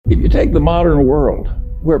If you take the modern world,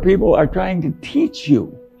 where people are trying to teach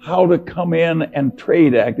you how to come in and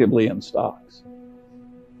trade actively in stocks,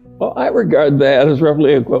 well, I regard that as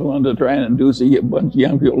roughly equivalent to trying to induce a bunch of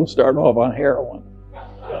young people to start off on heroin.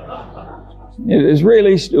 It is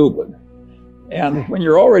really stupid. And when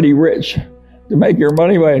you're already rich, to make your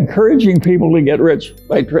money by encouraging people to get rich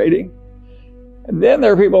by trading. And then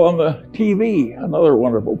there are people on the TV, another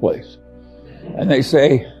wonderful place. And they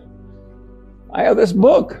say, I have this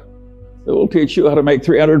book that will teach you how to make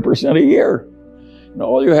 300% a year. And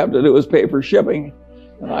all you have to do is pay for shipping,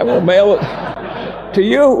 and I will mail it to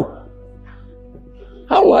you.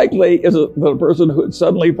 How likely is it that a person who had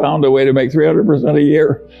suddenly found a way to make 300% a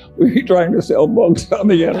year would be trying to sell books on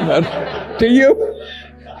the internet to you?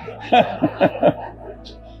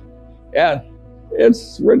 And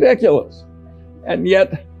it's ridiculous. And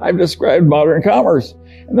yet, I've described modern commerce.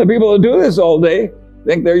 And the people who do this all day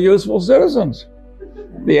think they're useful citizens.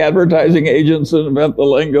 The advertising agents that invent the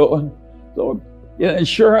lingo. And so in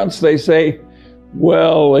insurance, they say,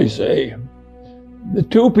 the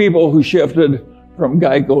two people who shifted from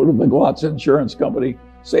Geico to the Glotz Insurance Company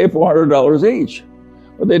saved $400 each.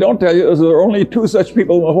 What they don't tell you is there are only two such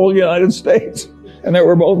people in the whole United States, and they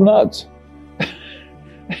were both nuts.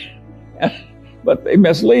 But they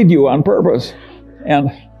mislead you on purpose. And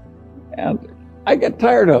I get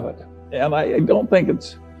tired of it. And I don't think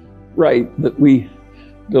it's right that we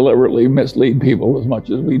deliberately mislead people as much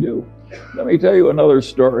as we do. Let me tell you another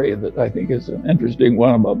story that I think is an interesting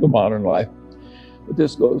one about the modern life. But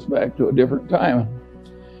this goes back to a different time.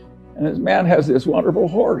 And this man has this wonderful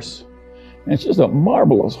horse. And it's just a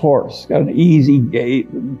marvelous horse. It's got an easy gait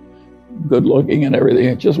and good looking and everything.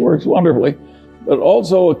 It just works wonderfully. But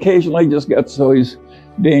also occasionally just gets so he's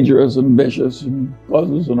dangerous and vicious and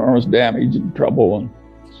causes enormous damage and trouble and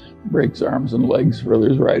breaks arms and legs for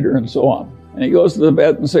his rider and so on. And he goes to the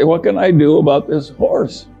vet and says, what can I do about this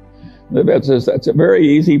horse? And the vet says, that's a very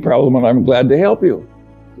easy problem and I'm glad to help you.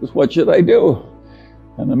 He says, what should I do?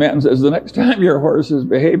 And the man says, the next time your horse is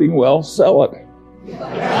behaving well, sell it.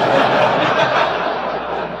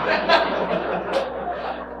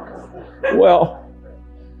 Well,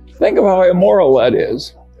 think of how immoral that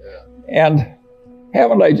is. And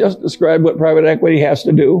haven't I just described what private equity has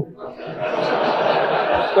to do?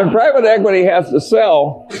 When private equity has to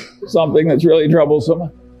sell something that's really troublesome,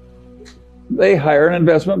 they hire an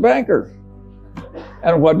investment banker.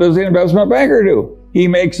 And what does the investment banker do? He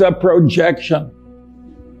makes a projection.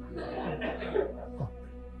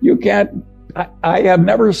 You can't, I have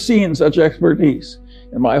never seen such expertise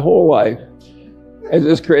in my whole life as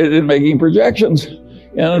is created in making projections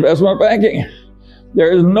in investment banking.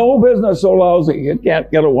 There is no business so lousy it can't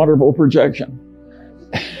get a wonderful projection.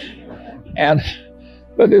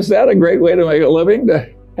 But is that a great way to make a living, to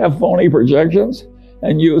have phony projections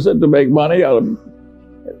and use it to make money out of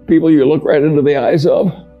people you look right into the eyes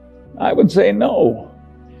of? I would say no.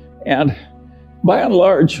 And by and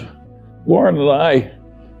large, Lauren and I,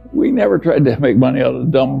 we never tried to make money out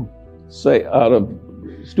of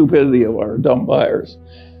stupidity of our dumb buyers.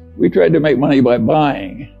 We tried to make money by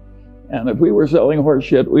buying. And if we were selling horse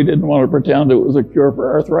shit, we didn't want to pretend it was a cure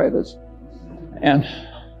for arthritis. And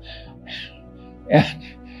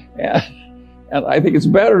I think it's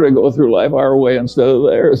better to go through life our way instead of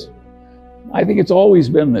theirs. I think it's always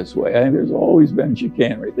been this way. I think there's always been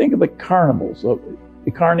chicanery. Think of the carnivals,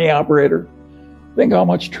 the carny operator. Think how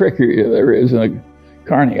much trickery there is in a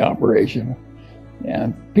carny operation.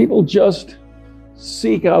 And people just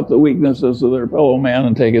seek out the weaknesses of their fellow man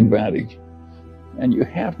and take advantage. And you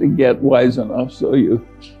have to get wise enough so you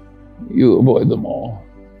avoid them all.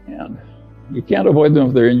 And you can't avoid them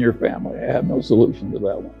if they're in your family. I have no solution to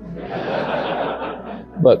that one.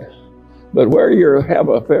 But where you have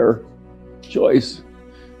a fair choice,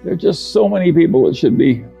 there are just so many people that should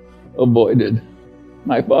be avoided.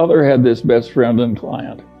 My father had this best friend and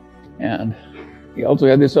client. And he also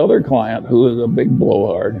had this other client who was a big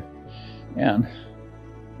blowhard. And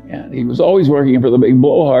he was always working for the big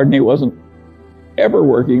blowhard, and he wasn't ever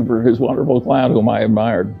working for his wonderful client whom I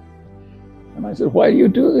admired. And I said, why do you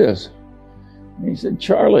do this? And he said,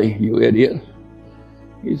 Charlie, you idiot.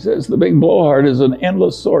 He says, the big blowhard is an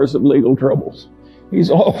endless source of legal troubles. He's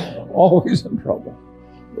always in trouble,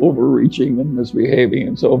 overreaching and misbehaving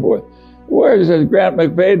and so forth. Whereas Grant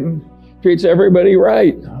McFadden treats everybody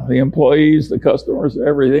right, the employees, the customers,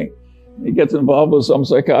 everything. He gets involved with some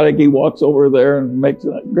psychotic, he walks over there and makes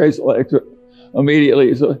a graceful exit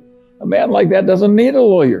immediately. So a man like that doesn't need a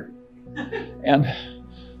lawyer. And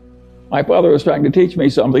my father was trying to teach me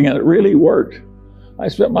something, and it really worked. I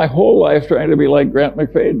spent my whole life trying to be like Grant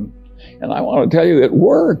McFadden. And I want to tell you, it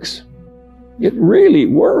works. It really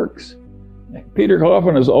works. Peter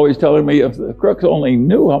Coffin is always telling me if the crooks only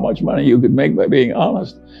knew how much money you could make by being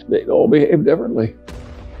honest, they'd all behave differently.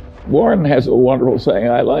 Warren has a wonderful saying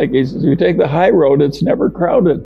I like. He says, you take the high road, it's never crowded.